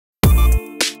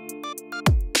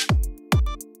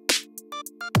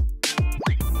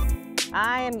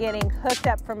I am getting hooked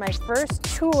up for my first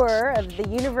tour of the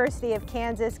University of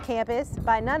Kansas campus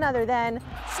by none other than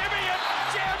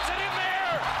Simien jams it in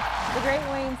there! the great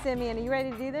Wayne Simien. Are you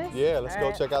ready to do this? Yeah, let's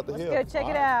go check out the hill. Let's go check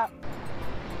it out.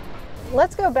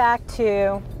 Let's go back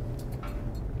to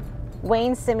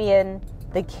Wayne Simien,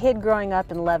 the kid growing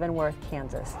up in Leavenworth,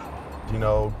 Kansas. You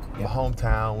know, my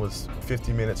hometown was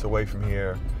 50 minutes away from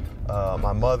here.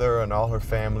 My mother and all her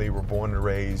family were born and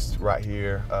raised right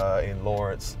here in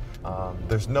Lawrence.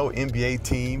 There's no NBA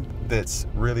team that's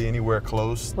really anywhere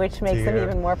close. Which makes them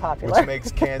even more popular. Which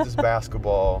makes Kansas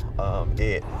basketball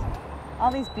it. All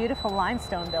these beautiful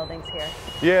limestone buildings here.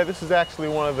 Yeah, this is actually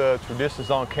one of the traditions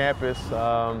on campus.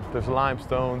 There's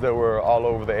limestones that were all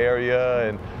over the area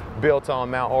and built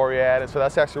on Mount Oriad, and so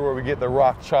that's actually where we get the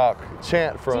rock chalk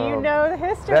chant from. Do you know the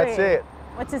history? That's it.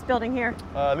 What's this building here?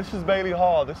 This is Bailey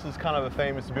Hall. This is kind of a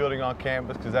famous building on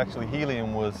campus because actually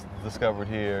helium was discovered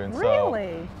here. And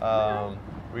really? So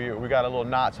we got a little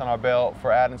notch on our belt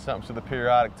for adding something to the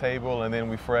periodic table, and then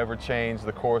we forever changed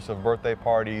the course of birthday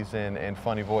parties and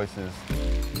funny voices.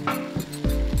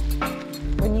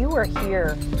 When you were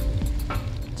here,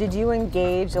 did you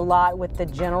engage a lot with the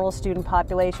general student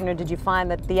population, or did you find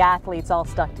that the athletes all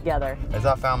stuck together? As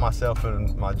I found myself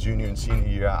in my junior and senior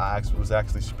year, I was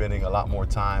actually spending a lot more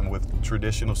time with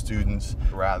traditional students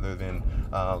rather than,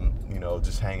 you know,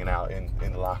 just hanging out in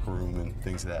the locker room and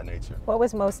things of that nature. What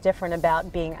was most different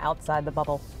about being outside the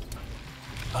bubble?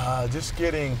 Just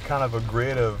getting kind of a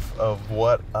grid of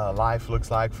what life looks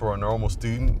like for a normal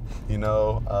student, you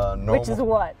know. Which is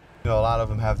what? You know, a lot of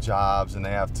them have jobs and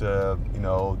they have to, you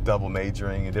know, double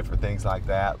majoring and different things like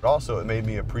that. But also it made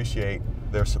me appreciate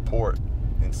their support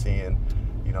and seeing,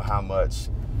 you know, how much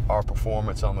our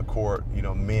performance on the court, you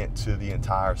know, meant to the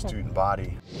entire student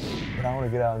body. But I want to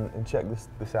get out and check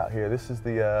this out here. This is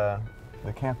the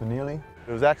Campanile.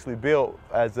 It was actually built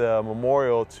as a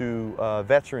memorial to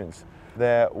veterans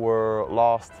that were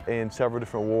lost in several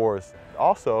different wars.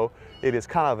 Also, it is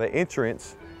kind of an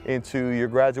entrance into your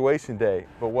graduation day.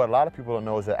 But what a lot of people don't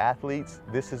know is that athletes,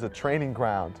 this is a training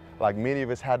ground. Like many of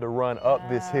us had to run up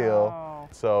this hill.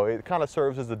 So it kind of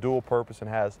serves as a dual purpose and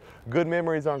has good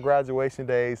memories on graduation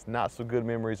days, not so good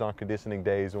memories on conditioning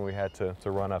days when we had to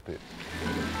run up it.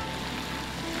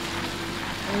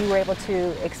 You were able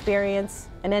to experience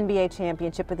an NBA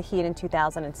championship with the Heat in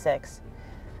 2006.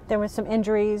 There were some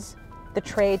injuries, the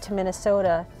trade to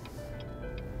Minnesota,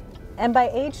 and by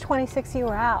age 26 you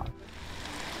were out.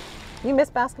 You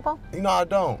miss basketball? You know, I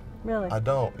don't. Really? I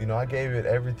don't. You know, I gave it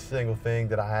every single thing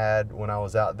that I had when I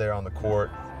was out there on the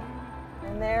court.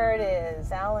 And there it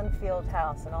is, Allen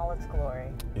Fieldhouse in all its glory.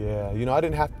 Yeah, you know, I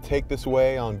didn't have to take this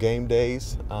way on game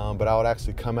days, but I would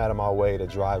actually come out of my way to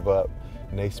drive up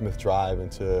Naismith Drive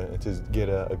and to get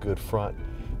a good front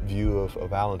view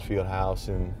of Allen Fieldhouse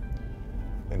and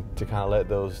to kind of let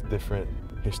those different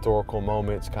historical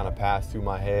moments kind of pass through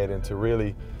my head and to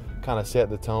really kind of set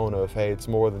the tone of, hey, it's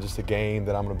more than just a game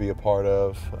that I'm going to be a part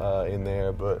of in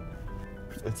there, but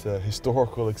it's a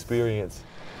historical experience.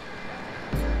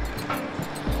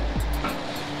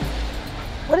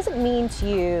 What does it mean to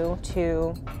you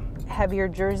to have your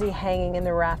jersey hanging in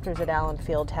the rafters at Allen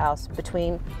Fieldhouse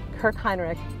between Kirk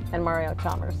Heinrich and Mario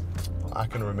Chalmers? I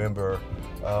can remember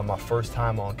my first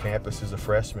time on campus as a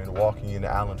freshman walking into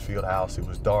Allen Fieldhouse. It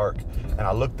was dark, and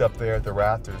I looked up there at the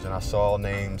rafters and I saw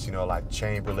names, you know, like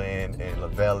Chamberlain and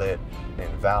LaVellette and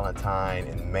Valentine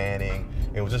and Manning.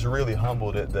 It was just really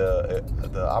humbled at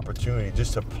the opportunity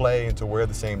just to play and to wear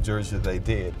the same jersey that they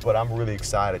did. But I'm really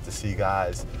excited to see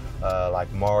guys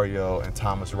like Mario and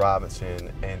Thomas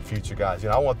Robinson and future guys. You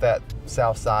know, I want that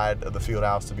south side of the field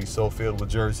house to be so filled with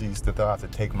jerseys that they'll have to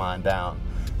take mine down,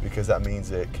 because that means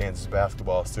that Kansas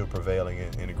basketball is still prevailing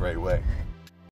in a great way.